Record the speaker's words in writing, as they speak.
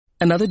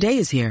Another day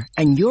is here,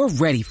 and you're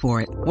ready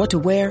for it. What to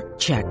wear?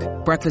 Check.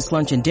 Breakfast,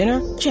 lunch, and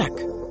dinner? Check.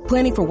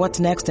 Planning for what's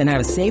next and how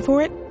to save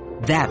for it?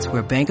 That's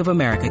where Bank of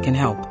America can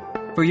help.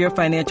 For your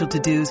financial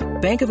to-dos,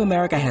 Bank of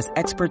America has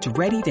experts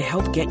ready to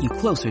help get you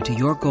closer to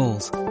your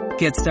goals.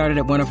 Get started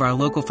at one of our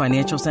local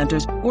financial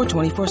centers or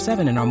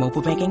 24/7 in our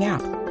mobile banking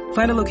app.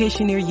 Find a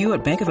location near you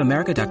at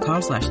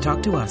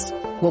bankofamerica.com/talktous.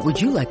 What would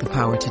you like the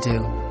power to do?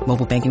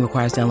 Mobile banking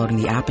requires downloading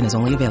the app and is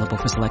only available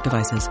for select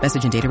devices.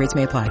 Message and data rates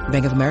may apply.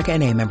 Bank of America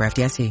NA, member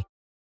FDIC.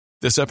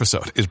 This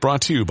episode is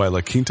brought to you by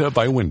La Quinta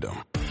by Wyndham.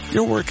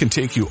 Your work can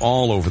take you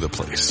all over the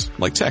place,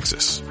 like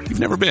Texas. You've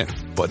never been,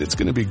 but it's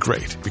going to be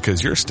great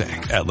because you're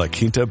staying at La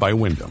Quinta by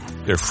Wyndham.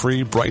 Their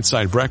free Bright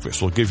Side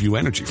breakfast will give you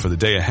energy for the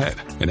day ahead.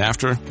 And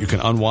after, you can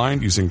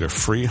unwind using their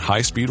free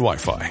high-speed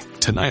Wi-Fi.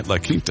 Tonight, La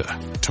Quinta.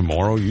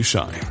 Tomorrow, you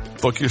shine.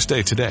 Book your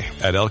stay today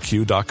at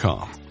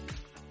LQ.com.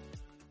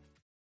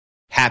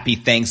 Happy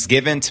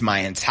Thanksgiving to my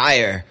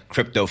entire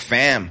crypto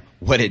fam.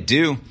 What it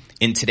do?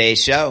 In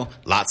today's show,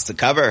 lots to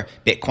cover.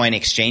 Bitcoin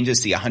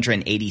exchanges see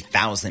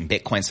 180,000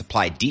 Bitcoin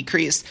supply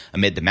decrease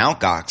amid the Mt.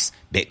 Gox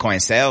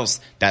Bitcoin sales.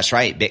 That's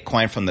right.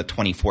 Bitcoin from the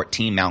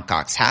 2014 Mt.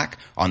 Gox hack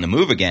on the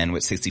move again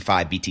with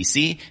 65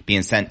 BTC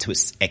being sent to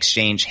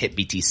exchange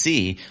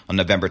HitBTC on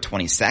November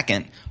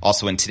 22nd.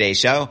 Also in today's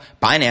show,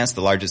 Binance,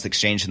 the largest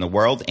exchange in the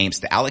world, aims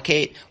to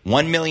allocate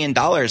 $1 million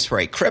for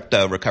a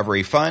crypto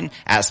recovery fund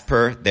as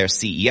per their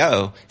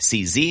CEO,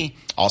 CZ.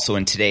 Also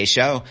in today's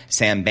show,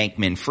 Sam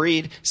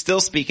Bankman-Fried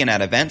still speaking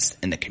at events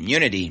and the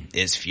community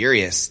is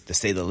furious, to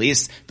say the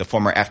least. The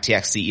former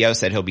FTX CEO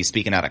said he'll be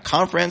speaking at a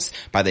conference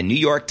by the New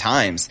York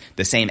Times,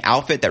 the same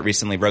outfit that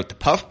recently wrote the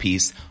Puff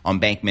piece on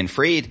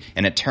Bankman-Fried.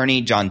 And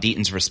attorney John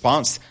Deaton's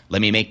response,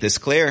 let me make this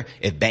clear.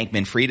 If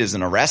Bankman-Fried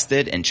isn't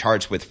arrested and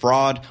charged with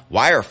fraud,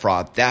 wire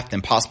fraud, theft,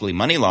 and possibly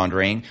money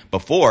laundering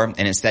before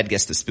and instead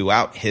gets to spew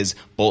out his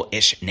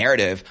bullish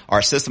narrative,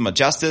 our system of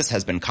justice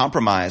has been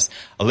compromised.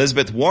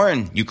 Elizabeth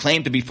Warren, you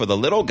claim to be for the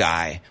little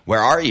guy.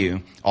 Where are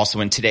you? Also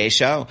in today's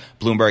show,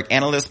 Bloomberg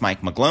analyst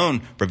Mike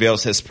McGlone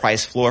reveals his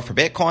price floor for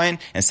Bitcoin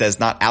and says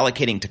not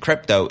allocating to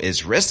crypto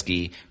is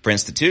risky for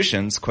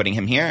institutions, quoting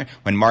him here,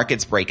 when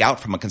markets break out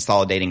from a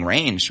consolidating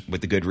range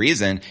with a good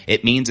reason,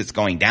 it means it's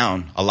going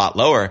down a lot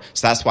lower.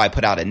 So that's why I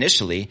put out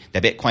initially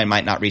that Bitcoin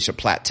might not reach a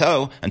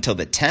plateau until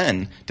the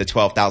 $10,000 to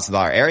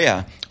 $12,000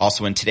 area.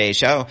 Also in today's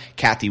show,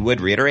 Cathie Wood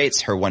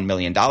reiterates her $1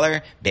 million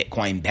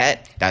Bitcoin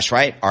bet. That's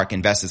right. ARK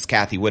Investors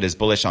Cathie Wood is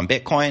bullish on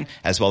Bitcoin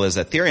as well as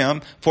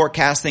Ethereum,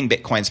 forecasting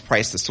Bitcoin's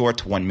price to soar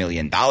to $1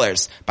 million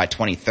by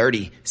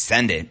 2030.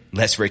 Send it.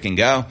 Let's freaking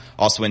go.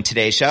 Also in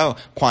today's show,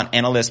 quant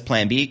analyst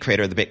Plan B,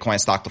 creator of the Bitcoin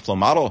stock to flow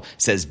model,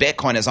 says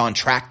Bitcoin is on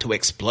track to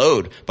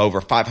explode by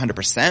over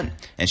 500%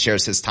 and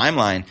shares his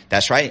timeline.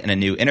 That's right. In a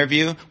new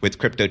interview with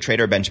crypto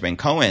trader Benjamin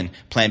Cohen,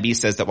 Plan B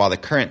says that while the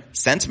current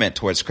sentiment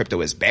towards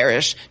crypto is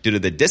bearish due to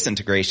the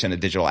disintegration of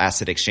digital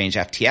asset exchange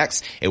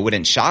FTX, it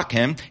wouldn't shock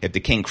him if the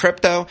king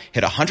crypto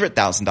hit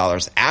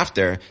 $100,000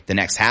 after the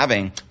next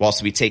halving. We'll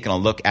also be taking a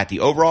look at the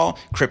overall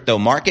crypto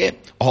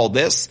market. All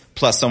this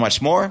plus so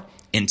much more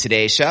in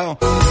today's show.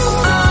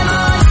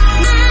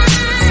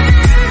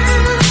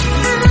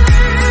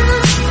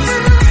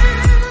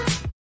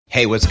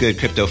 Hey, what's good,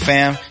 crypto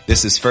fam?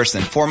 This is first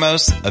and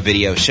foremost a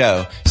video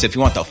show. So if you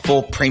want the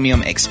full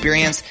premium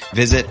experience,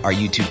 visit our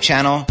YouTube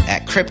channel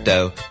at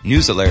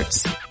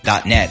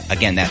cryptonewsalerts.net.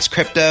 Again, that's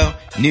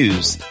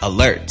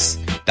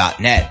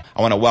cryptonewsalerts.net.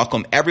 I want to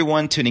welcome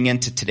everyone tuning in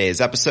to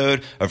today's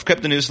episode of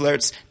Crypto News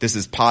Alerts. This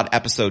is pod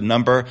episode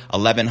number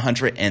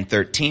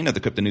 1113 of the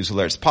Crypto News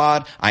Alerts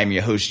pod. I am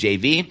your host,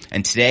 JV,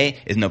 and today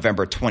is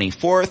November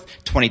 24th,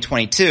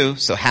 2022.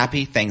 So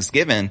happy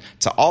Thanksgiving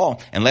to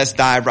all. And let's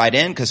dive right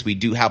in because we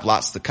do have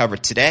lots to cover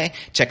today.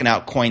 Checking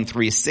out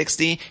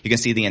Coin360, you can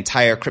see the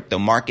entire crypto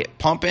market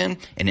pumping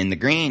and in the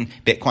green.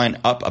 Bitcoin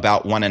up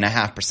about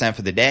 1.5%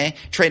 for the day,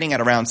 trading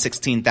at around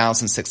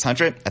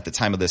 16,600 at the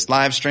time of this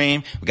live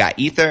stream. We got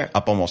Ether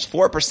up almost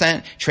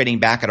 4%, trading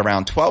back at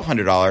around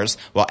 $1,200,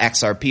 while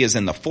XRP is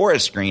in the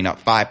forest green,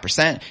 up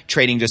 5%,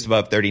 trading just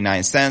above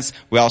 39 cents.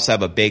 We also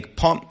have a big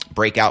pump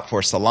breakout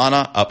for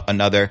Solana, up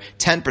another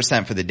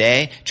 10% for the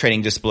day,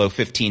 trading just below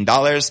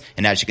 $15.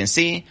 And as you can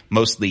see,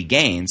 mostly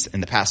gains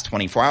in the past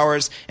 24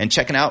 hours. And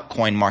checking out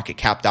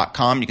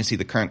coinmarketcap.com, you can see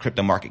the current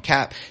crypto market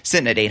cap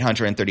sitting at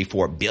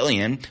 $834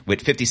 billion,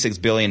 with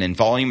 $56 billion in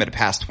volume in the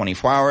past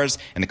 24 hours,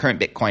 and the current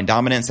Bitcoin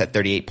dominance at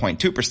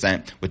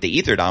 38.2%, with the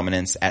Ether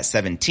dominance at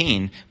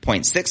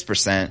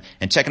 17.6%.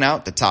 And checking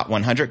out the top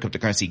 100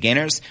 cryptocurrency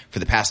gainers for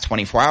the past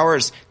 24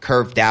 hours,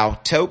 Curve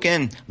DAO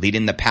token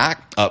leading the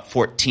pack, up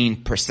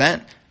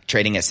 14%.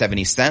 Trading at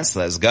 70 cents.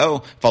 Let's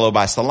go. Followed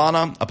by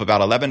Solana, up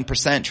about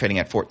 11%, trading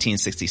at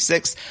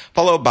 14.66.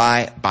 Followed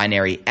by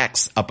Binary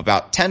X, up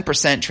about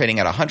 10%, trading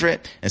at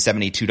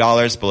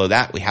 $172. Below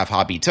that, we have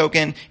Hobby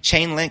Token,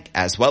 Chainlink,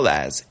 as well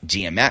as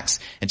GMX.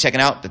 And checking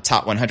out the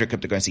top 100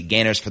 cryptocurrency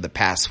gainers for the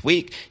past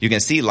week, you can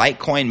see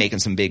Litecoin making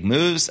some big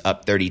moves,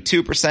 up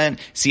 32%,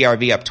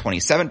 CRV up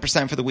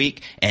 27% for the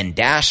week, and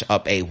Dash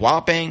up a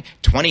whopping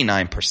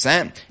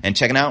 29%. And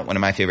checking out one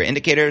of my favorite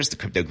indicators, the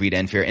Crypto Greed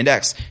and Fear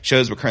Index,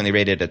 shows we're currently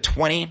rated a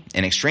 20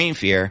 in extreme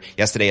fear,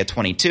 yesterday a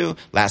 22,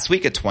 last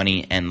week a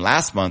 20, and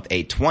last month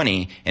a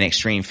 20 in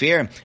extreme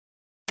fear.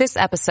 This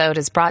episode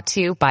is brought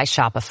to you by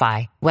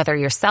Shopify. Whether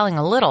you're selling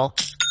a little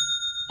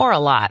or a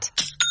lot,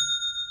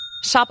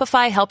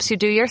 Shopify helps you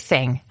do your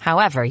thing,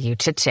 however you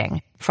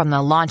cha-ching. From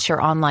the launch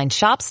your online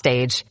shop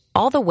stage,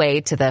 all the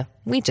way to the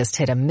we just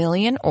hit 1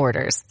 million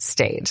orders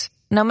stage.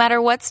 No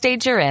matter what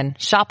stage you're in,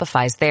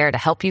 Shopify's there to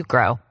help you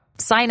grow.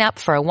 Sign up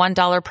for a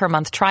 $1 per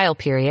month trial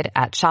period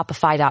at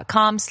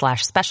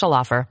shopify.com/special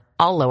offer,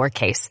 all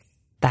lowercase.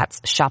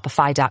 That's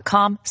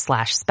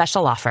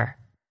shopify.com/special offer.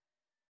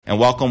 And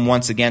welcome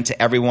once again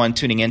to everyone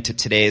tuning in to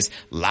today's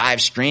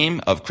live stream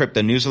of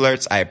Crypto News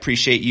Alerts. I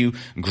appreciate you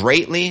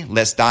greatly.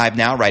 Let's dive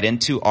now right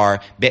into our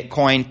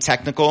Bitcoin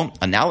technical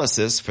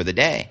analysis for the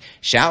day,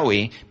 shall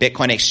we?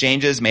 Bitcoin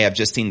exchanges may have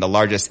just seen the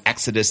largest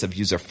exodus of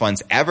user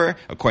funds ever,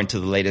 according to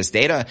the latest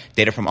data.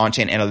 Data from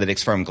on-chain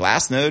analytics firm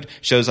Glassnode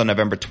shows on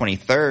November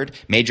 23rd,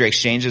 major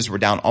exchanges were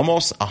down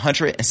almost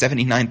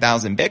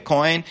 179,000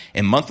 Bitcoin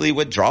in monthly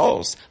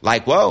withdrawals.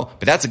 Like, whoa,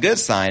 but that's a good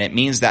sign. It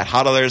means that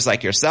hodlers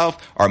like yourself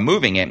are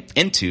moving it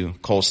into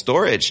cold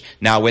storage.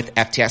 Now, with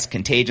FTX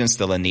contagion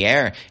still in the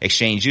air,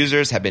 exchange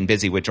users have been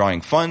busy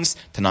withdrawing funds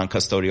to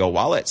non-custodial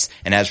wallets.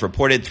 And as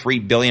reported,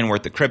 $3 billion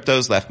worth of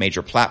cryptos left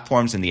major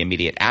platforms in the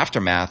immediate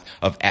aftermath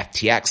of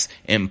FTX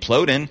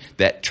imploding.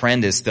 That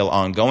trend is still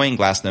ongoing,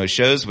 Glassnode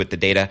shows, with the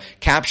data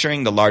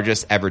capturing the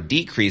largest ever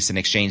decrease in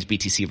exchange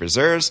BTC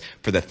reserves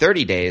for the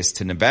 30 days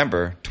to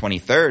November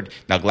 23rd.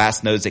 Now,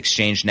 Glassnode's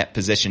exchange net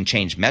position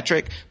change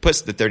metric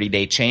puts the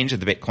 30-day change of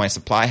the Bitcoin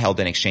supply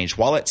held in exchange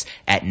wallets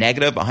at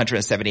negative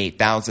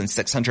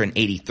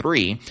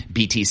 178,683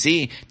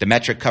 BTC. The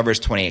metric covers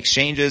 20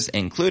 exchanges,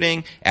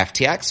 including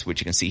FTX, which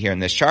you can see here in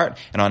this chart.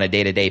 And on a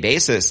day-to-day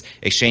basis,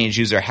 exchange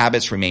user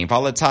habits remain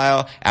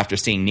volatile after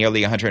seeing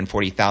nearly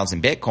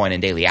 140,000 Bitcoin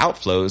in daily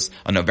outflows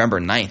on November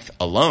 9th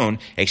alone.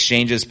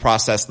 Exchanges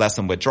processed less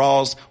than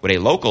withdrawals, with a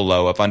local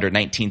low of under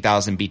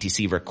 19,000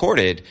 BTC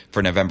recorded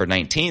for November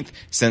 19th.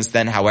 Since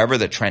then, however,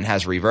 the trend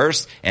has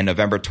reversed, and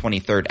November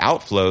 23rd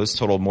outflows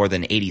totaled more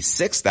than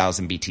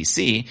 86,000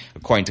 BTC,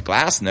 according to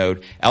Glassnode.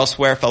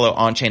 Elsewhere, fellow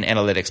on-chain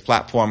analytics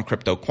platform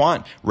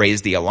CryptoQuant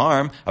raised the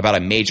alarm about a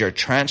major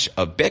tranche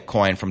of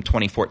Bitcoin from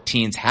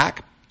 2014's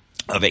hack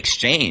of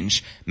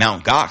exchange,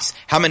 Mt. Gox.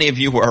 How many of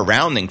you were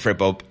around in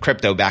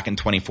crypto back in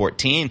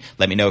 2014?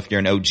 Let me know if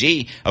you're an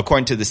OG.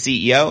 According to the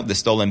CEO, the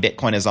stolen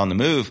Bitcoin is on the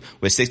move,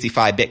 with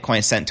 65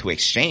 Bitcoin sent to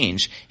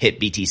exchange.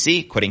 Hit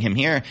BTC, quoting him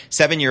here,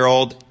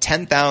 7-year-old,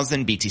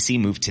 10,000 BTC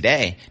moved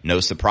today. No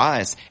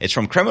surprise. It's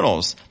from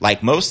criminals.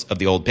 Like most of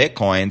the old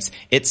Bitcoins,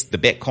 it's the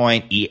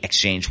Bitcoin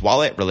e-exchange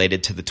wallet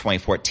related to the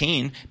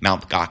 2014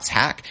 Mt. Gox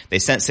hack. They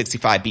sent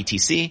 65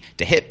 BTC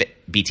to hit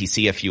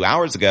BTC a few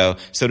hours ago,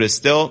 so it is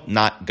still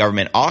not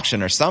government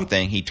auction or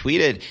something, he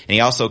tweeted. And he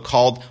also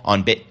called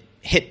on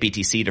Hit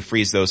BTC to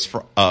freeze those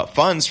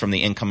funds from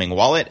the incoming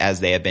wallet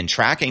as they have been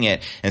tracking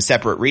it. And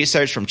separate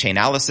research from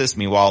Chainalysis,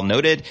 meanwhile,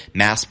 noted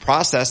mass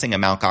processing of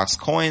Mt. Gox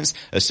coins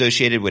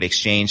associated with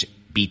exchange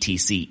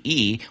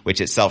BTCE,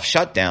 which itself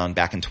shut down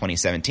back in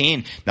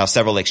 2017. Now,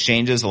 several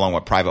exchanges, along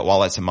with private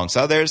wallets amongst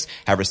others,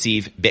 have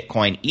received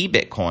Bitcoin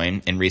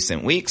e-Bitcoin in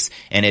recent weeks.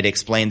 And it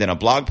explained in a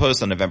blog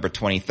post on November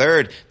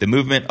 23rd, the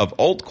movement of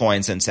old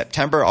coins in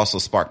September also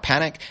sparked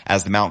panic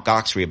as the Mt.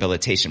 Gox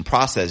rehabilitation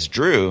process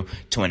drew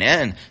to an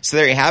end. So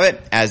there you have it.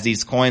 As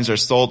these coins are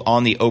sold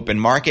on the open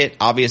market,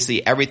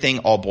 obviously everything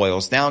all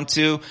boils down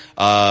to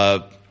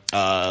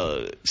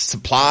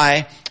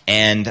supply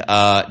and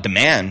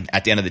demand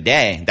at the end of the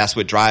day. That's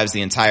what drives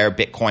the entire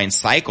Bitcoin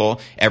cycle.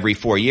 Every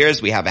 4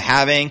 years, we have a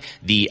halving.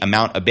 The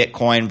amount of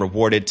Bitcoin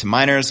rewarded to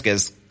miners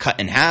gets cut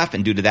in half,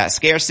 and due to that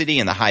scarcity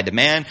and the high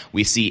demand,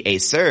 we see a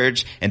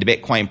surge in the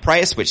Bitcoin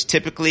price, which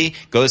typically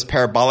goes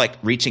parabolic,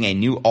 reaching a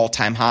new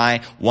all-time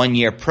high 1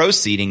 year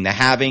preceding the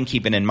halving.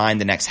 Keeping in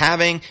mind the next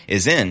halving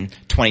is in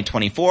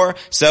 2024.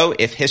 So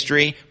if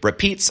history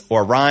repeats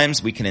or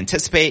rhymes, we can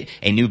anticipate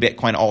a new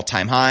Bitcoin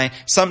all-time high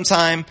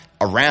sometime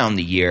around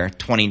the year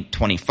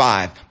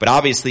 2025. But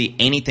obviously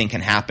anything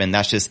can happen.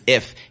 That's just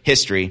if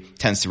history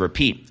tends to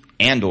repeat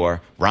and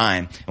or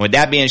rhyme. And with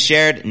that being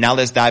shared, now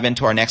let's dive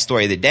into our next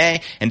story of the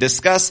day and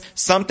discuss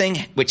something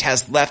which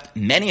has left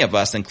many of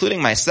us,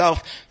 including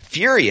myself,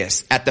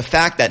 furious at the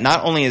fact that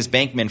not only is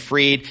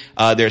Bankman-Fried,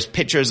 there's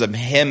pictures of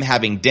him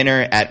having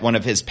dinner at one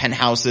of his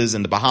penthouses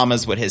in the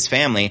Bahamas with his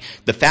family.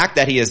 The fact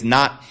that he is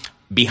not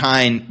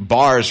behind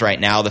bars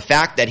right now, the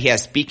fact that he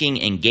has speaking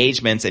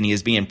engagements and he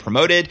is being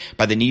promoted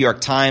by the New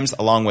York Times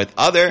along with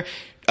other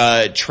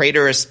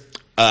treacherous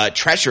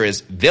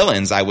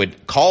villains, I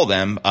would call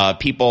them,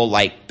 people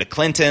like the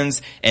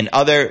Clintons and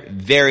other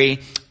very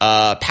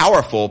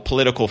powerful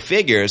political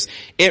figures,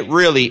 it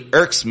really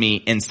irks me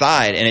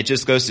inside. And it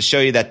just goes to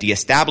show you that the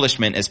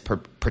establishment is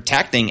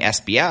protecting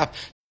SBF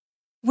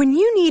When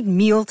you need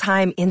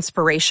mealtime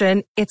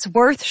inspiration, it's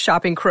worth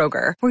shopping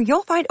Kroger, where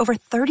you'll find over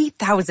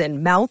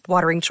 30,000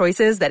 mouth-watering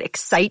choices that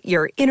excite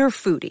your inner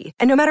foodie.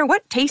 And no matter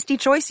what tasty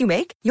choice you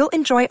make, you'll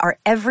enjoy our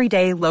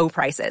everyday low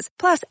prices,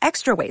 plus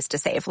extra ways to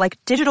save, like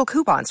digital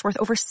coupons worth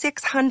over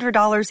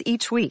 $600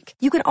 each week.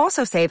 You can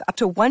also save up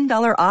to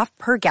 $1 off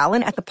per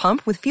gallon at the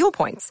pump with fuel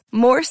points.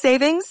 More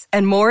savings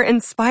and more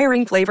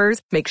inspiring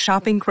flavors make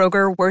shopping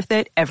Kroger worth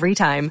it every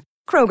time.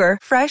 Kroger,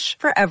 fresh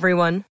for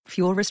everyone.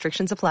 Fuel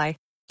restrictions apply.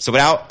 So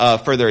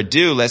without further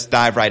ado, let's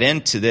dive right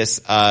into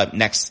this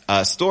next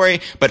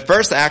story. But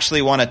first, I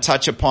actually want to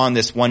touch upon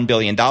this $1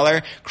 billion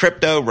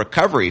crypto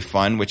recovery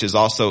fund, which is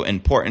also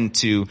important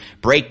to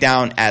break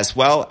down as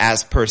well.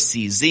 As per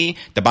CZ,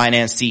 the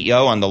Binance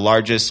CEO on the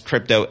largest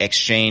crypto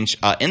exchange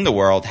in the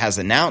world has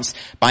announced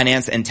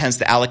Binance intends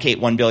to allocate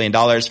 $1 billion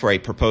for a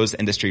proposed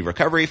industry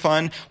recovery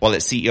fund, while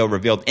its CEO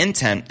revealed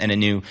intent in a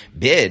new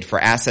bid for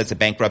assets of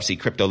bankruptcy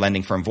crypto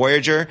lending firm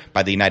Voyager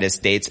by the United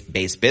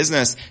States-based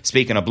business.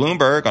 Speaking of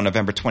Bloomberg, on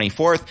November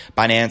 24th,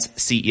 Binance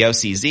CEO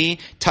CZ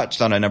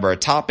touched on a number of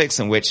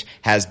topics in which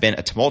has been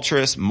a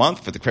tumultuous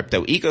month for the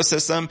crypto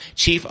ecosystem.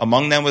 Chief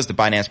among them was the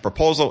Binance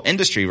Proposal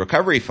Industry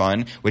Recovery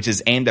Fund, which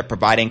is aimed at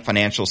providing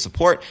financial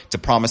support to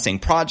promising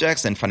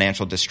projects in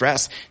financial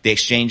distress. The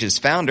exchange's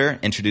founder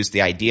introduced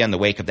the idea in the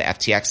wake of the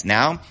FTX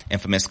now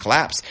infamous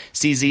collapse.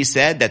 CZ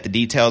said that the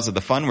details of the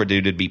fund were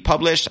due to be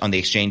published on the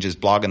exchange's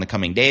blog in the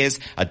coming days,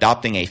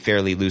 adopting a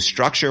fairly loose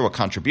structure with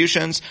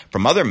contributions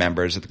from other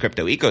members of the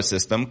crypto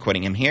ecosystem.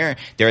 Quoting him here,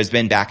 there has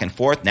been back and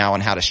forth now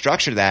on how to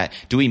structure that.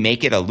 Do we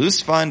make it a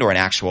loose fund or an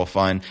actual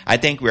fund? I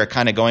think we're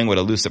kind of going with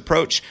a loose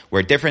approach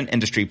where different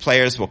industry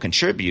players will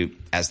contribute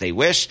as they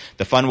wish.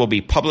 The fund will be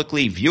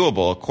publicly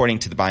viewable, according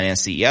to the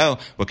Binance CEO,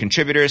 with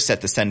contributors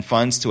set to send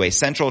funds to a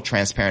central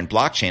transparent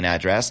blockchain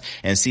address.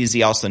 And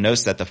CZ also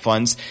notes that the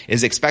funds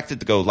is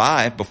expected to go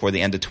live before the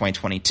end of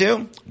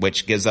 2022,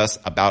 which gives us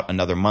about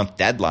another month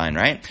deadline,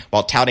 right?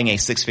 While touting a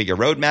six-figure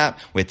roadmap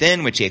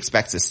within which he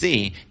expects to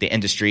see the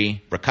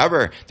industry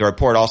recover. The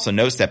report also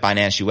notes that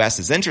Binance US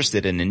is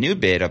interested in a new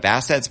bid of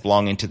assets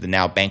belonging to the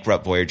now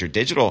bankrupt Voyager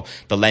Digital.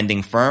 The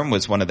lending firm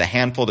was one of the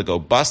handful to go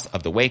bust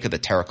of the wake of the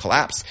Terra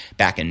collapse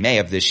back in May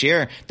of this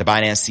year. The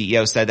Binance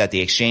CEO said that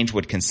the exchange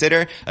would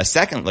consider a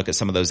second look at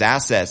some of those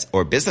assets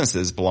or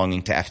businesses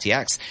belonging to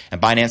FTX.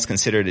 And Binance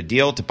considered a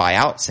deal to buy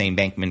out Sam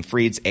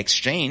Bankman-Fried's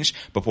exchange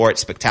before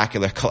its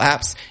spectacular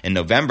collapse in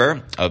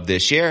November of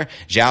this year.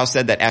 Zhao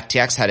said that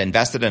FTX had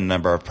invested in a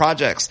number of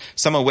projects,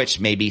 some of which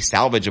may be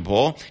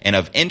salvageable and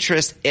of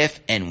interest if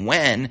and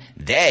when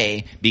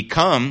they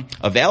become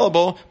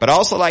available. But I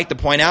also like to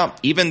point out,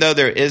 even though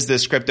there is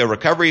this crypto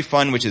recovery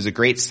fund, which is a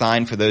great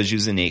sign for those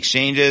using the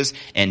exchanges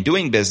and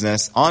doing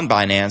business on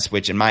Binance,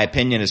 which in my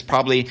opinion is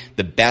probably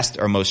the best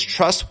or most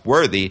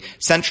trustworthy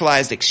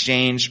centralized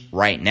exchange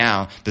right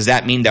now. Does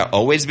that mean they'll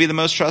always be the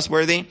most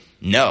trustworthy?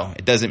 No,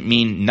 it doesn't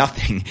mean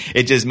nothing.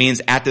 It just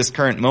means at this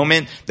current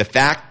moment, the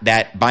fact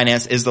that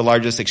Binance is the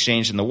largest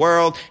exchange in the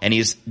world and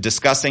he's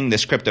discussing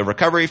this crypto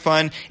recovery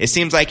fund, it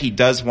seems like he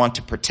does want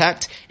to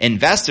protect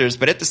investors,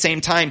 but at the same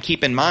time,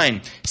 keep in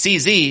mind,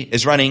 CZ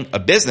is running a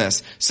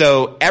business.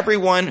 So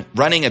everyone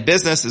running a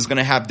business is going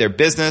to have their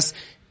business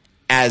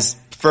as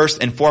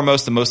first and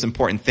foremost, the most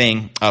important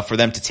thing for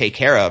them to take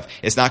care of.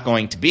 It's not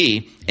going to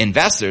be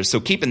investors.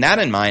 So keeping that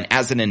in mind,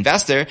 as an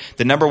investor,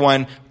 the number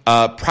one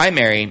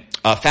primary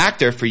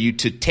factor for you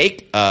to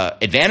take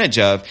advantage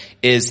of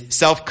is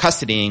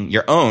self-custodying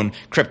your own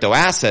crypto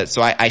assets.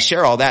 So I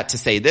share all that to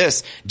say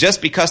this: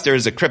 just because there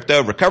is a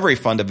crypto recovery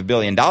fund of $1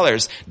 billion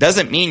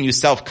doesn't mean you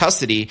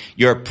self-custody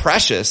your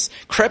precious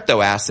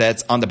crypto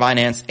assets on the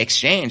Binance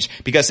exchange.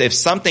 Because if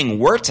something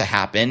were to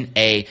happen,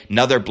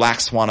 another black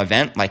swan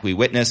event like we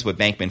witnessed with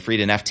Bankman-Fried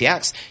and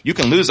FTX, you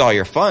can lose all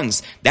your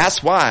funds.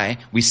 That's why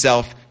we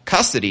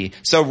self-custody.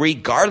 So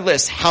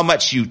regardless how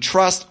much you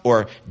trust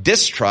or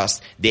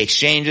distrust the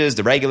exchanges,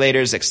 the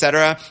regulators,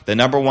 etc., the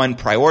number one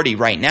priority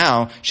right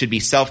now should be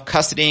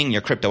self-custodying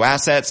your crypto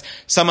assets.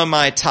 Some of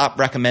my top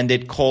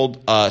recommended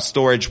cold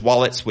storage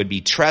wallets would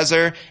be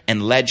Trezor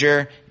and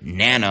Ledger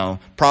Nano,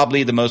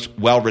 probably the most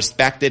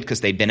well-respected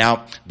because they've been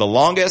out the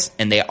longest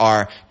and they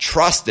are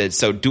trusted.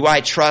 So do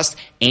I trust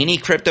any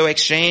crypto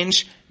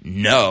exchange?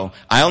 No.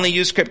 I only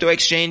use crypto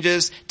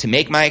exchanges to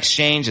make my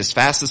exchange as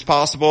fast as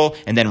possible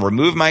and then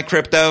remove my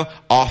crypto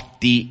off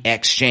the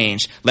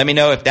exchange. Let me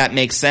know if that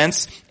makes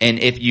sense and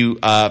if you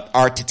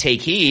are to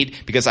take heed,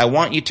 because I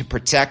want you to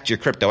protect your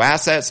crypto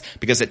assets,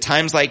 because at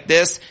times like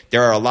this,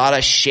 there are a lot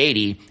of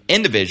shady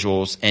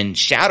individuals and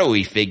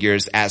shadowy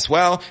figures as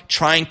well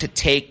trying to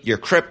take your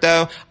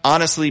crypto.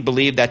 Honestly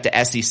believe that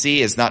the SEC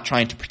is not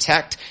trying to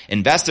protect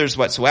investors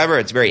whatsoever.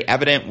 It's very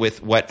evident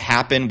with what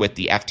happened with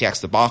the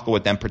FTX debacle,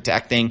 with them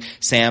protecting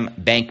Sam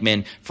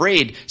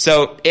Bankman-Fried.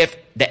 So if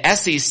the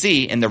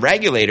SEC and the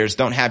regulators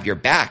don't have your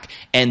back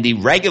and the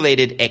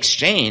regulated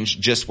exchange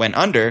just went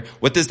under,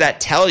 what does that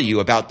tell you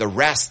about the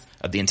rest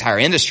of the entire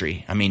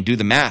industry. I mean, do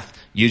the math.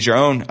 Use your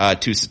own 2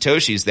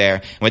 Satoshis there.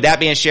 And with that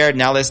being shared,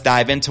 now let's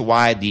dive into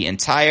why the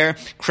entire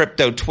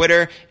crypto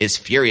Twitter is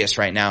furious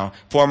right now.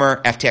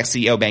 Former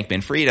FTX CEO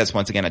Bankman-Fried has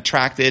once again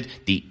attracted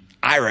the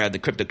ire of the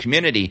crypto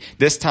community.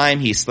 This time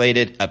he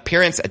slated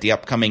appearance at the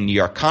upcoming New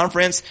York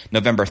conference,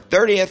 November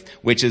 30th,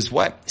 which is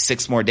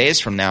 6 more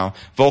days from now.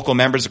 Vocal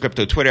members of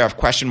crypto Twitter have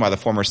questioned why the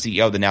former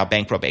CEO of the now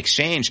bankrupt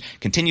exchange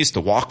continues to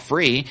walk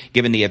free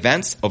given the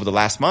events over the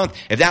last month.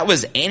 If that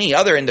was any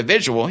other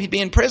individual, he'd be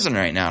in prison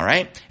right now,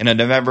 right? In a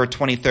November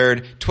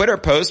 23rd Twitter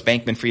post,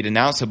 Bankman-Fried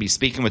announced he'll be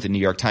speaking with the New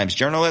York Times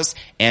journalist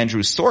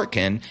Andrew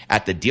Sorkin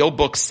at the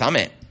DealBook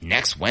Summit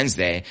next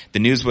Wednesday. The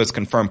news was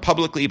confirmed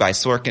publicly by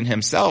Sorkin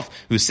himself,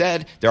 who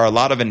said there are a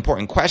lot of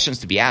important questions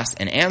to be asked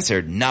and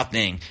answered.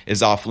 Nothing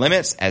is off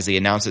limits. As he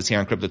announces here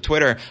on Crypto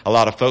Twitter, a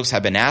lot of folks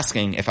have been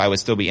asking if I would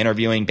still be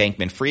interviewing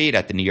Bankman-Fried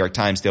at the New York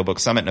Times DealBook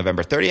Summit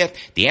November 30th.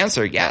 The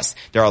answer, yes.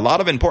 There are a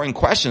lot of important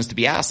questions to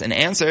be asked and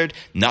answered.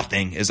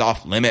 Nothing is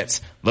off limits.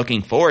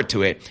 Looking forward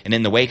to it. And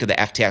in the wake of the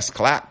FTX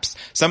collapse,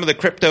 some of the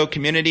crypto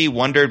community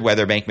wondered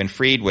whether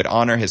Bankman-Fried would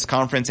honor his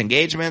conference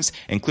engagements,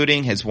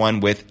 including his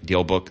one with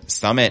DealBook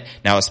Summit.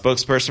 Now, a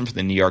spokesperson for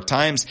the New York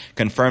Times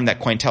confirmed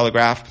that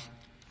Cointelegraph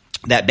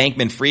that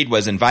Bankman-Fried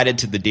was invited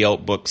to the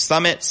DealBook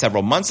Summit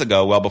several months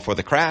ago, well before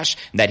the crash,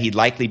 and that he'd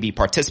likely be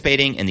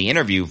participating in the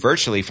interview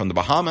virtually from the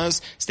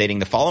Bahamas, stating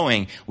the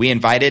following: "We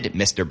invited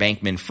Mr.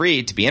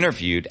 Bankman-Fried to be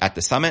interviewed at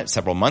the summit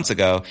several months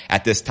ago.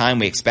 At this time,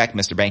 we expect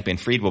Mr.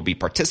 Bankman-Fried will be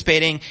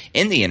participating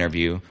in the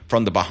interview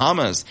from the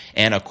Bahamas."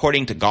 And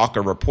according to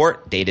Gawker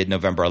Report, dated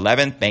November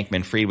 11th,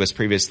 Bankman-Fried was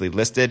previously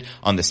listed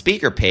on the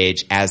speaker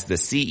page as the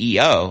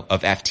CEO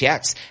of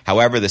FTX.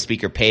 However, the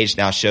speaker page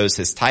now shows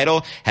his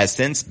title has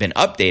since been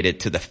updated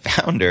to the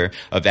founder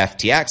of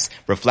FTX,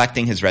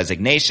 reflecting his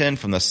resignation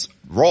from the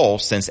role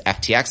since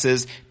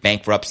FTX's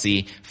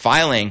bankruptcy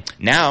filing.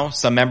 Now,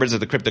 some members of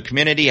the crypto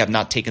community have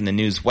not taken the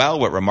news well,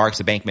 with remarks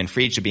that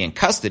Bankman-Fried should be in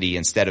custody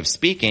instead of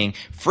speaking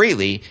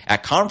freely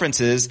at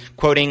conferences.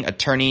 Quoting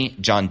attorney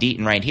John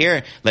Deaton right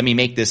here, "Let me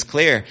make this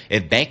clear.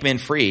 If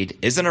Bankman-Fried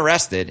isn't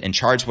arrested and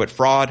charged with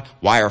fraud,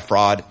 wire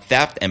fraud,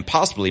 theft, and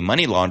possibly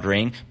money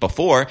laundering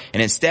before,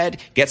 and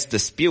instead gets to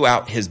spew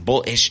out his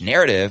bullish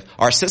narrative,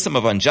 our system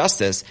of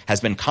injustice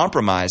has been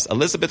compromised."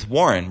 Elizabeth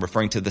Warren,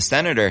 referring to the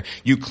senator,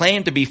 "You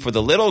claim to be for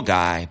the little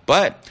guy,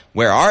 but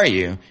where are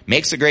you?"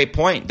 Makes a great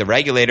point. The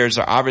regulators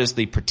are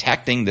obviously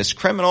protecting this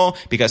criminal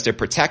because they're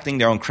protecting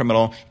their own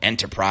criminal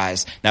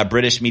enterprise. Now,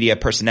 British media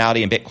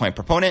personality and Bitcoin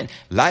proponent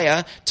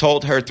Laya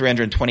told her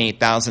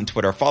 328,000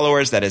 Twitter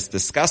followers that it's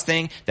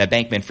disgusting that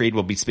Bankman-Fried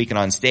will be speaking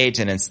on stage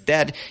and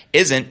instead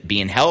isn't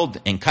being held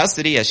in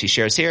custody. As she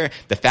shares here,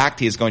 the fact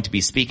he is going to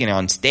be speaking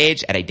on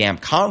stage at a damn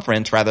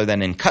conference rather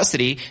than in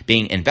custody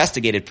being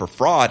investigated for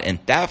fraud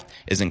and theft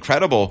is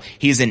incredible.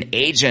 He's an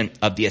agent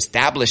of the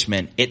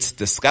establishment. It's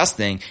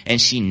disgusting.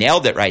 And she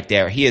nailed it right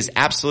there. He is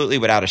absolutely,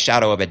 without a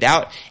shadow of a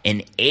doubt,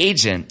 an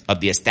agent of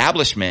the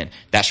establishment.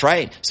 That's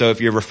right. So if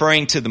you're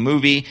referring to the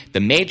movie The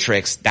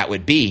Matrix, that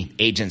would be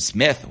Agent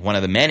Smith, one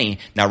of the many.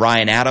 Now,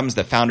 Ryan Adams,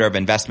 the founder of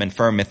investment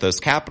firm Mythos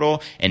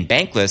Capital and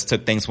Bankless,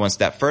 took things one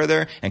step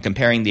further and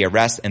comparing the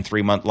arrest and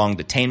 3-month-long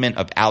detainment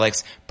of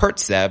Alex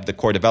Pertsev, the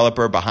core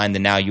developer behind the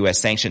now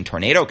U.S.-sanctioned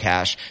Tornado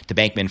Cash, to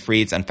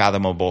Bankman-Fried's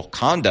unfathomable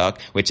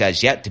conduct, which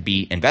has yet to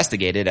be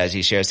investigated. As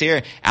he shares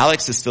here,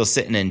 Alex is still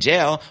sitting in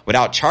jail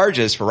without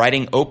charges for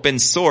writing open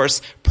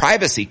source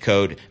privacy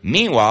code.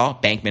 Meanwhile,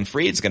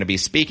 Bankman-Fried's going to be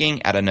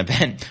speaking at an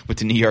event with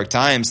the New York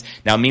Times.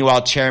 Now,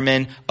 meanwhile,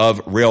 chairman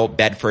of Real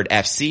Bedford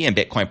FC and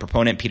Bitcoin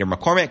proponent Peter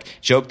McCormick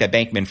joked that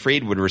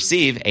Bankman-Fried would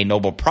receive a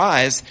Nobel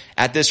Prize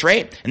at this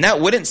rate. And that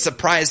wouldn't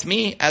surprise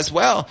me as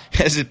well.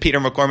 As Peter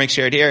McCormick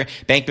shared here,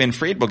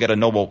 Bankman-Fried will get a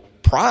Nobel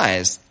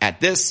Prize at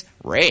this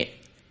rate.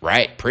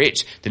 Right,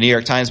 preach. The New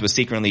York Times was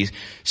secretly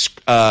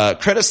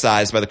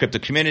criticized by the crypto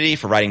community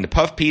for writing the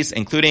puff piece,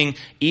 including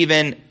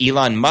even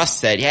Elon Musk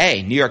said,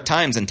 "Hey, New York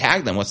Times," and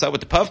tagged them. "What's up with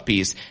the puff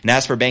piece?" And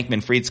as for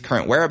Bankman-Fried's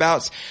current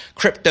whereabouts,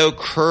 Crypto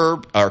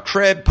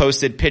Crib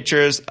posted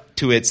pictures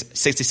to its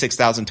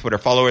 66,000 Twitter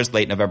followers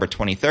late November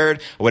 23rd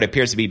of what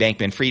appears to be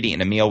Bankman-Fried eating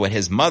a meal with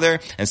his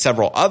mother and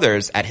several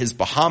others at his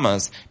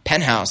Bahamas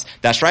penthouse.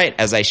 That's right,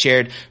 as I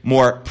shared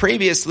more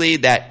previously,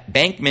 that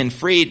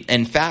Bankman-Fried,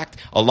 in fact,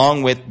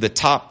 along with the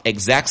top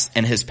execs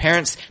and his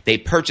parents, they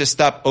purchased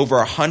up over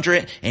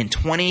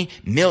 $120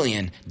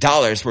 million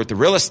worth of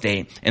real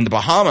estate in the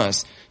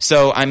Bahamas.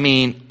 So, I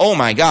mean, oh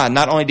my God,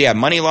 not only do you have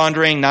money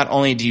laundering, not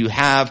only do you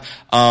have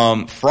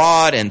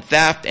fraud and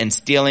theft and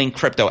stealing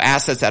crypto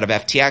assets out of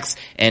FTX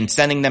and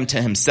sending them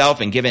to himself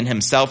and giving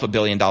himself $1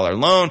 billion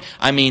loan.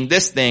 I mean,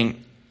 this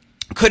thing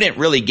couldn't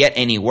really get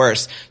any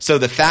worse. So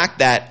the fact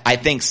that I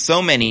think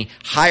so many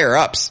higher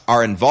ups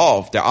are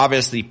involved, they're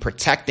obviously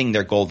protecting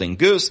their golden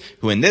goose,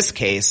 who in this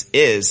case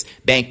is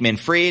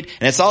Bankman-Fried.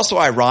 And it's also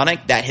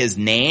ironic that his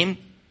name,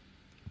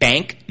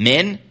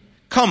 Bankman,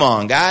 Come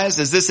on, guys.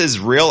 Is this his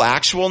real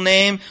actual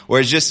name, or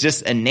is this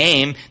just a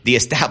name the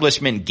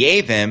establishment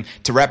gave him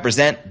to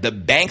represent the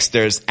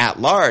banksters at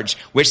large,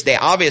 which they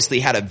obviously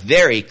had a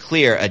very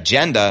clear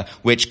agenda,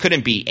 which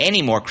couldn't be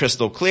any more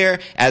crystal clear,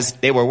 as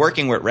they were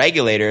working with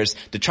regulators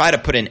to try to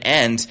put an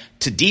end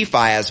to DeFi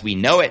as we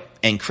know it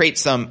and create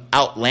some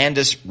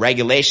outlandish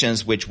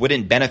regulations which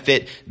wouldn't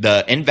benefit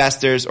the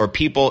investors or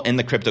people in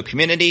the crypto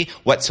community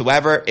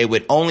whatsoever. It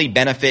would only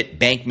benefit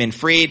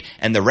Bankman-Fried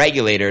and the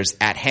regulators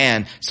at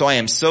hand. So I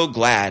am so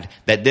glad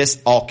that this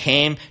all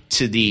came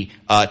to the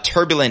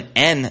turbulent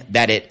end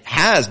that it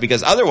has,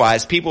 because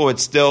otherwise people would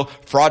still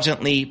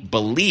fraudulently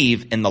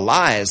believe in the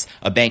lies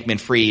of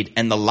Bankman-Fried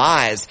and the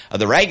lies of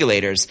the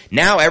regulators.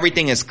 Now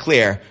everything is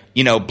clear.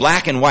 You know,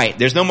 black and white.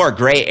 There's no more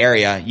gray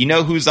area. You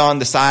know who's on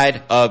the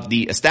side of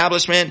the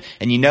establishment,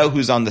 and you know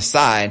who's on the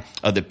side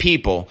of the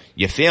people.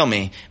 You feel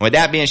me? And with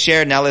that being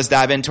shared, now let's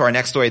dive into our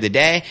next story of the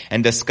day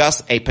and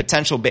discuss a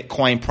potential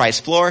Bitcoin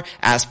price floor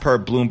as per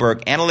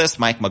Bloomberg analyst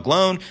Mike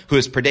Malone, who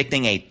is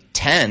predicting a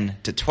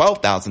 $10,000 to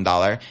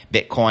 $12,000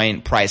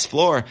 Bitcoin price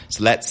floor.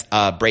 So let's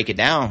break it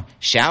down,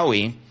 shall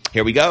we?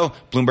 Here we go.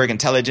 Bloomberg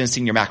Intelligence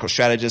senior macro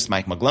strategist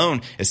Mike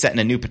Malone is setting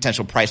a new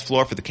potential price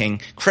floor for the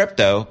King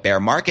crypto bear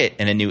market.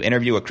 In a new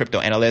interview with crypto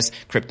analyst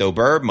Crypto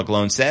Burb,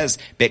 Malone says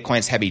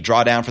Bitcoin's heavy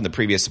drawdown from the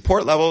previous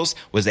support levels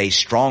was a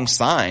strong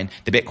sign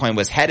that Bitcoin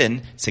was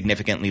heading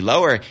significantly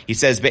lower. He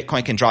says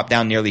Bitcoin can drop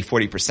down nearly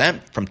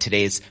 40% from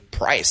today's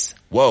price.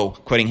 Whoa,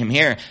 quoting him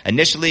here.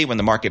 Initially, when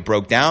the market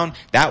broke down,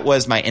 that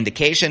was my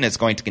indication it's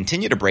going to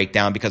continue to break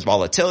down because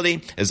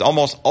volatility is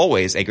almost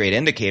always a great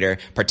indicator,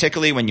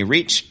 particularly when you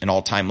reach an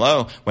all-time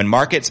low. When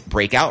markets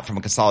break out from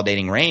a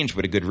consolidating range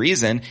with a good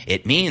reason,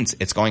 it means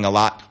it's going a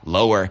lot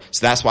lower.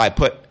 So that's why I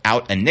put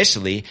out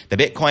initially the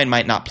Bitcoin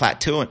might not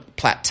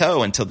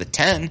plateau until the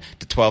 $10,000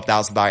 to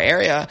 $12,000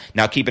 area.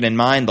 Now keeping in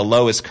mind the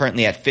low is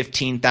currently at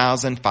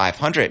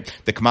 $15,500.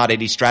 The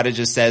commodity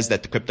strategist says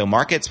that the crypto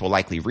markets will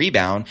likely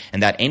rebound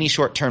and that any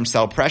short-term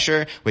sell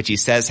pressure, which he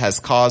says has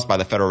caused by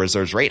the Federal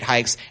Reserve's rate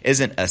hikes,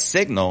 isn't a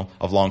signal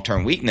of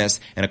long-term weakness.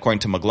 And according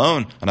to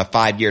Malone, on a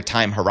 5-year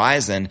time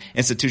horizon,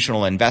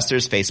 institutional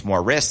investors face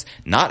more risk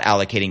not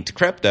allocating to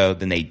crypto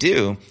than they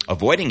do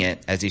avoiding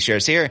it. As he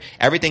shares here,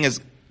 everything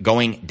is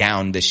going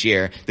down this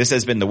year. This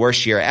has been the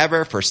worst year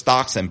ever for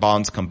stocks and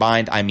bonds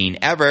combined. I mean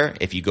ever,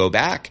 if you go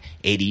back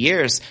 80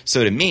 years.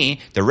 So to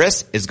me, the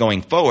risk is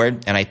going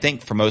forward. And I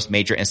think for most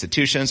major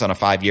institutions on a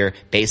 5-year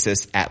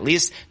basis, at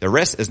least, the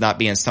risk is not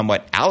being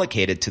somewhat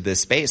allocated to this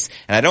space.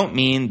 And I don't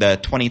mean the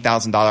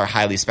 $20,000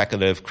 highly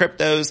speculative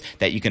cryptos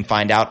that you can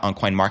find out on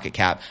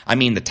CoinMarketCap. I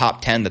mean the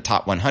top 10, the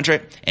top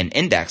 100, and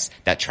index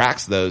that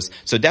tracks those.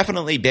 So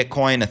definitely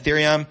Bitcoin,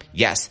 Ethereum,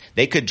 yes,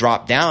 they could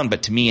drop down,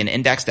 but to me, an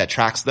index that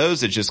tracks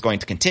those is just going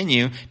to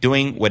continue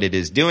doing what it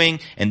is doing.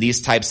 And these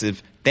types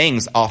of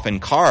things often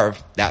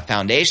carve that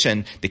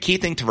foundation. The key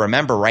thing to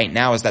remember right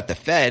now is that the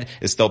Fed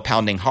is still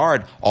pounding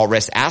hard. All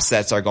risk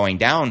assets are going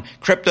down.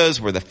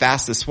 Cryptos were the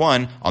fastest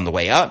one on the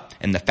way up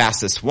and the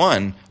fastest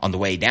one on the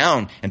way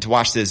down. And to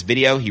watch this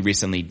video he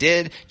recently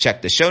did,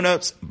 check the show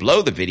notes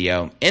below the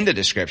video in the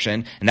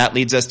description. And that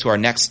leads us to our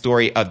next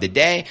story of the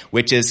day,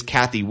 which is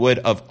Cathie Wood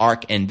of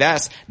ARK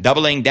Invest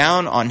doubling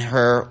down on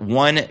her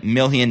 $1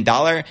 million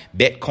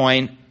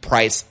Bitcoin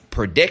price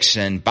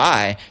prediction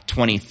by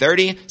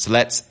 2030. So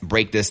let's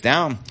break this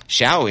down,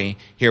 shall we?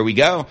 Here we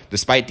go.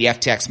 Despite the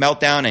FTX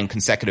meltdown and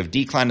consecutive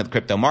decline of the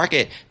crypto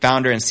market,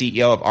 founder and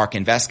CEO of ARK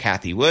Invest,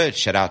 Cathie Wood,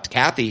 shout out to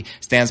Cathie,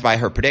 stands by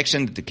her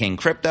prediction that the King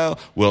crypto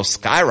will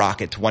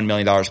skyrocket to $1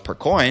 million per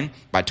coin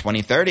by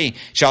 2030.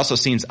 She also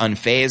seems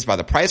unfazed by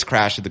the price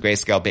crash of the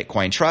Grayscale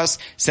Bitcoin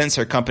Trust since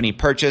her company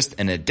purchased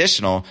an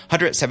additional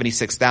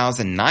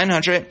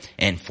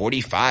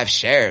 176,945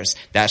 shares.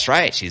 That's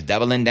right. She's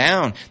doubling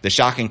down. The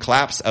shocking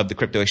collapse of the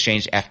crypto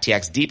exchange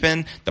FTX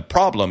deepened the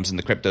problems in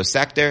the crypto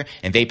sector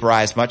and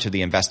vaporized much of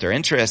the investor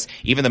interest.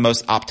 Even the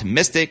most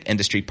optimistic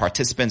industry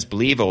participants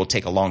believe it will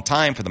take a long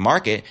time for the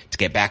market to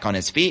get back on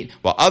its feet,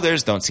 while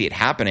others don't see it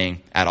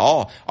happening at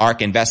all.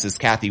 ARK Invest's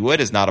Cathie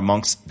Wood is not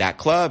amongst that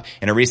club.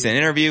 In a recent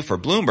interview for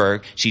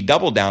Bloomberg, she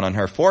doubled down on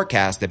her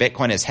forecast that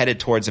Bitcoin is headed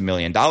towards $1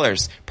 million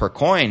per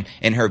coin.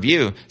 In her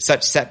view,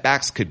 such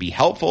setbacks could be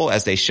helpful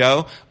as they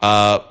show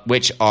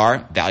which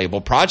are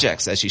valuable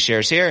projects. As she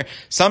shares here,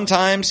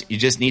 sometimes you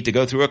just need to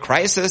go through a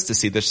crisis to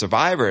see the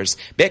survivors.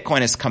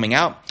 Bitcoin is coming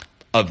out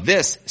of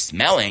this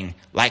smelling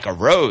like a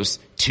rose.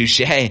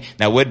 Touche.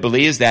 Now, Wood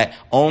believes that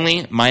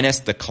only minus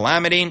the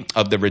calamity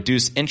of the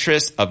reduced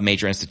interest of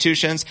major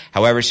institutions.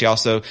 However, she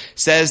also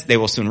says they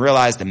will soon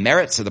realize the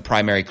merits of the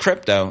primary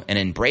crypto and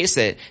embrace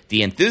it.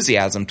 The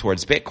enthusiasm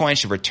towards Bitcoin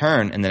should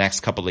return in the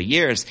next couple of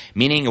years,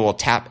 meaning it will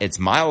tap its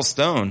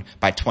milestone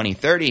by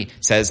 2030,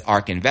 says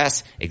ARK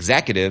Invest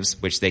executives,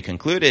 which they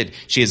concluded.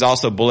 She is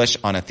also bullish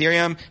on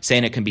Ethereum,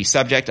 saying it can be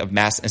subject of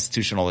mass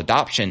institutional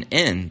adoption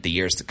in the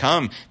years to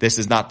come. This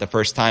is not the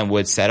first time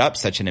Wood set up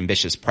such an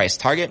ambitious price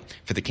target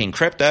for the King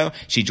crypto.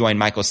 She joined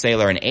Michael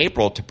Saylor in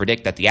April to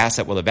predict that the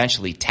asset will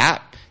eventually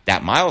tap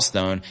that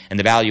milestone, and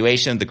the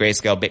valuation of the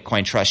Grayscale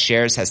Bitcoin Trust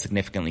shares has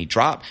significantly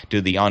dropped due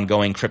to the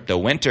ongoing crypto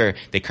winter.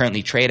 They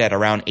currently trade at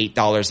around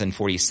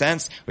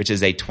 $8.40, which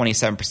is a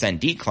 27%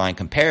 decline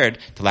compared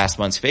to last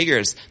month's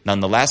figures.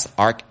 Nonetheless,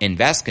 ARK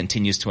Invest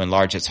continues to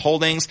enlarge its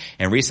holdings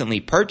and recently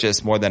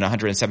purchased more than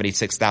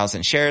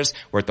 176,000 shares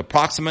worth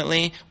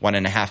approximately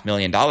 $1.5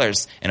 million.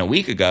 And a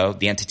week ago,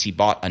 the entity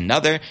bought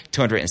another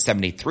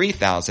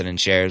 273,000 in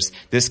shares.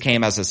 This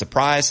came as a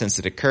surprise since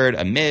it occurred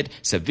amid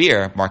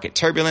severe market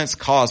turbulence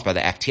caused by the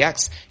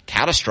FTX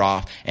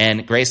catastrophe,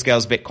 and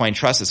Grayscale's Bitcoin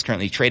Trust is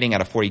currently trading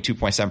at a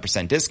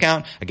 42.7%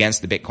 discount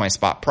against the Bitcoin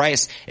spot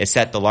price. It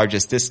set the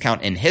largest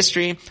discount in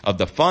history of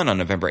the fund on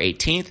November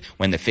 18th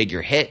when the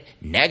figure hit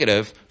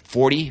negative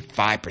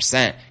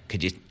 45%.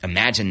 Could you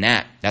imagine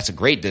that? That's a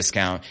great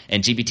discount.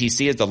 And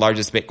GBTC is the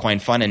largest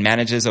Bitcoin fund and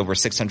manages over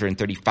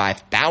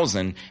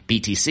 635,000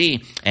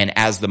 BTC. And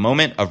as the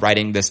moment of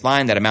writing this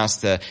line, that amounts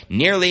to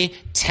nearly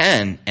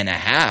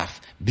 $10.5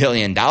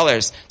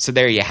 billion. So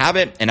there you have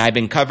it. And I've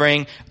been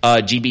covering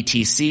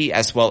GBTC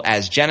as well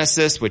as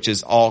Genesis, which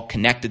is all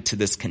connected to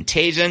this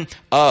contagion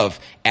of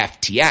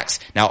FTX.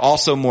 Now,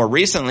 also more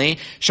recently,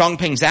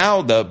 Changpeng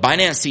Zhao, the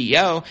Binance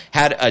CEO,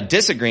 had a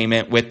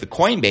disagreement with the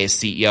Coinbase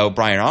CEO,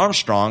 Brian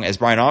Armstrong, as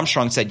Brian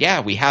Armstrong said, yeah,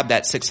 we have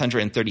that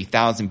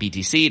 630,000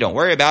 BTC, don't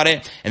worry about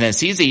it. And then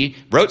CZ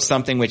wrote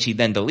something which he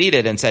then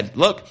deleted and said,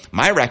 look,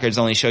 my records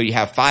only show you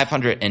have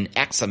 500 and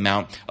X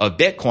amount of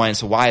Bitcoin,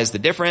 so why is the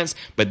difference?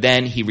 But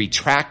then he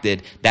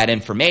retracted that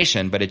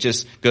information, but it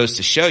just goes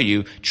to show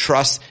you,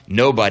 trust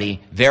nobody,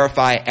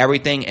 verify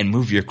everything, and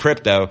move your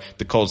crypto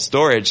to cold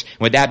storage.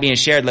 With that being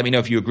shared, let me know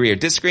if you agree or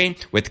disagree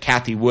with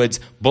Cathie Wood's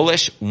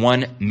bullish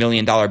 $1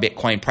 million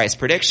Bitcoin price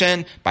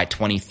prediction by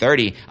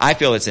 2030. I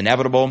feel it's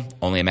inevitable,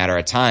 only a matter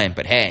of time,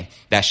 but hey,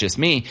 that's just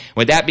me.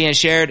 With that being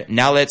shared,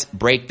 now let's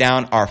break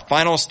down our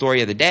final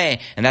story of the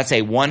day, and that's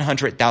a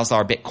 $100,000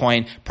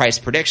 Bitcoin price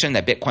prediction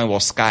that Bitcoin will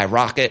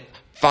skyrocket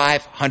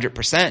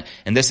 500%.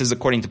 And this is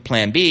according to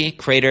Plan B,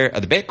 creator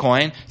of the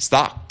Bitcoin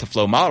stock to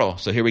flow model.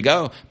 So here we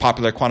go.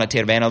 Popular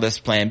quantitative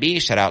analyst Plan B,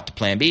 shout out to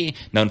Plan B,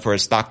 known for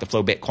his stock to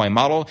flow Bitcoin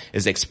model,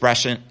 is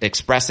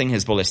expressing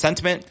his bullish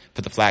sentiment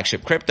for the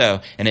flagship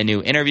crypto. In a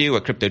new interview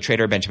with crypto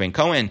trader Benjamin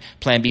Cohen,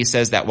 Plan B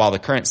says that while the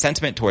current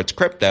sentiment towards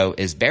crypto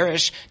is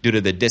bearish due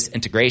to the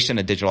disintegration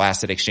of digital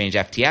asset exchange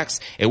FTX,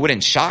 it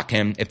wouldn't shock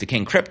him if the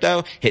king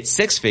crypto hit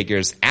six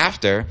figures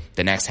after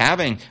the next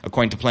halving.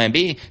 According to Plan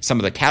B, some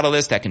of the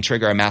catalysts that can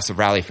trigger a massive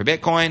rally for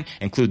Bitcoin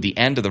include the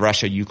end of the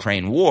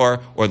Russia-Ukraine war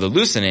or the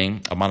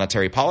loosening of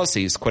monetary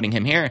policies. Quoting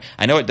him here,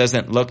 I know it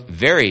doesn't look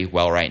very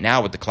well right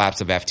now with the collapse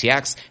of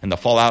FTX and the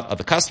fallout of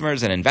the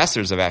customers and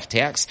investors of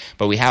FTX,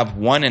 but we have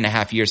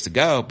 1.5 years to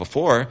go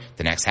before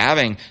the next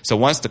halving. So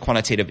once the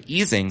quantitative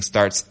easing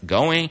starts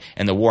going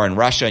and the war in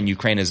Russia and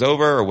Ukraine is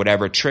over or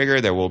whatever trigger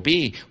there will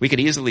be, we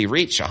could easily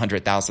reach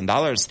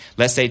 $100,000.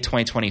 Let's say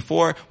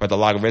 2024, where the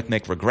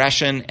logarithmic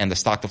regression and the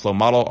stock to flow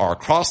model are a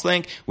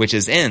crosslink, which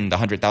is in the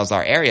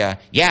 $100,000 area.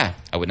 Yeah,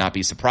 I would not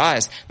be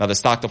surprised. Now, the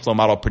stock to flow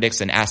model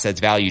predicts an asset's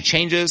value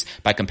changes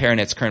by comparing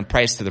its current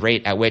price to the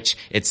rate at which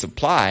its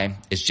supply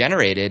is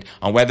generated.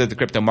 On whether the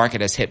crypto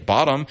market has hit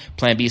bottom,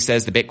 Plan B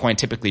says the Bitcoin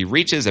typically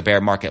reaches a bear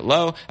market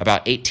low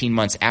about 18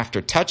 months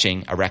after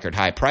touching a record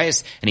high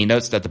price. And he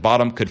notes that the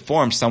bottom could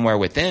form somewhere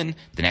within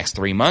the next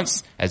 3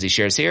 months. As he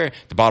shares here,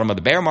 the bottom of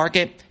the bear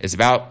market is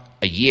about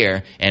a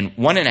year and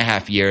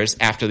 1.5 years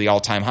after the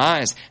all-time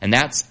highs. And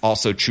that's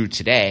also true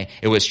today.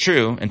 It was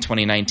true in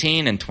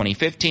 2019 and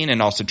 2015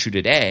 and also true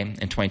today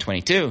in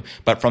 2022.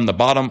 But from the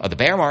bottom of the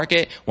bear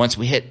market, once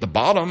we hit the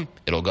bottom,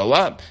 it'll go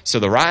up.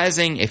 So the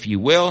rising, if you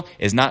will,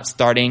 is not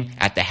starting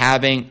at the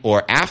halving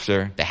or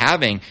after the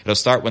halving. It'll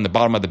start when the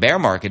bottom of the bear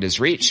market is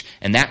reached.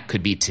 And that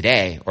could be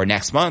today or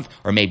next month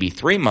or maybe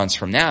 3 months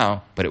from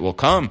now, but it will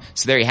come.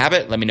 So there you have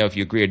it. Let me know if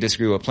you agree or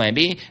disagree with Plan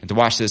B. And to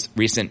watch this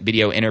recent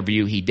video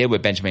interview he did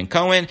with Benjamin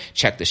Cohen,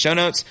 check the show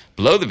notes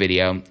below the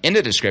video in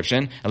the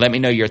description and let me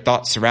know your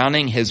thoughts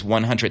surrounding his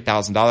 $100,000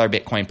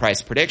 Bitcoin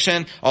price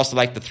prediction. Also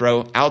like to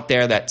throw out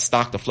there that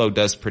stock to flow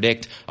does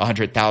predict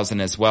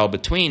 100,000 as well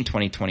between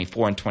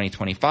 2024 and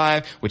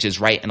 2025, which is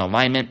right in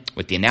alignment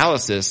with the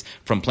analysis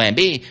from Plan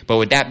B. But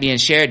with that being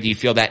shared, do you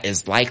feel that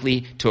is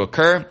likely to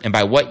occur? And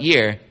by what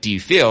year do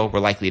you feel we're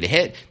likely to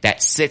hit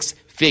that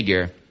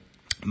six-figure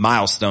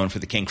milestone for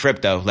the King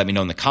Crypto? Let me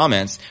know in the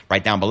comments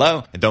right down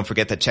below. And don't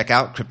forget to check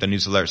out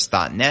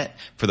cryptonewsalerts.net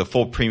for the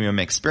full premium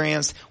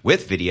experience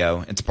with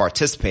video and to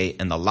participate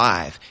in the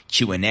live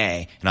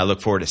Q&A. And I look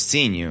forward to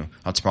seeing you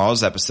on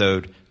tomorrow's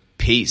episode.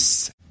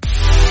 Peace.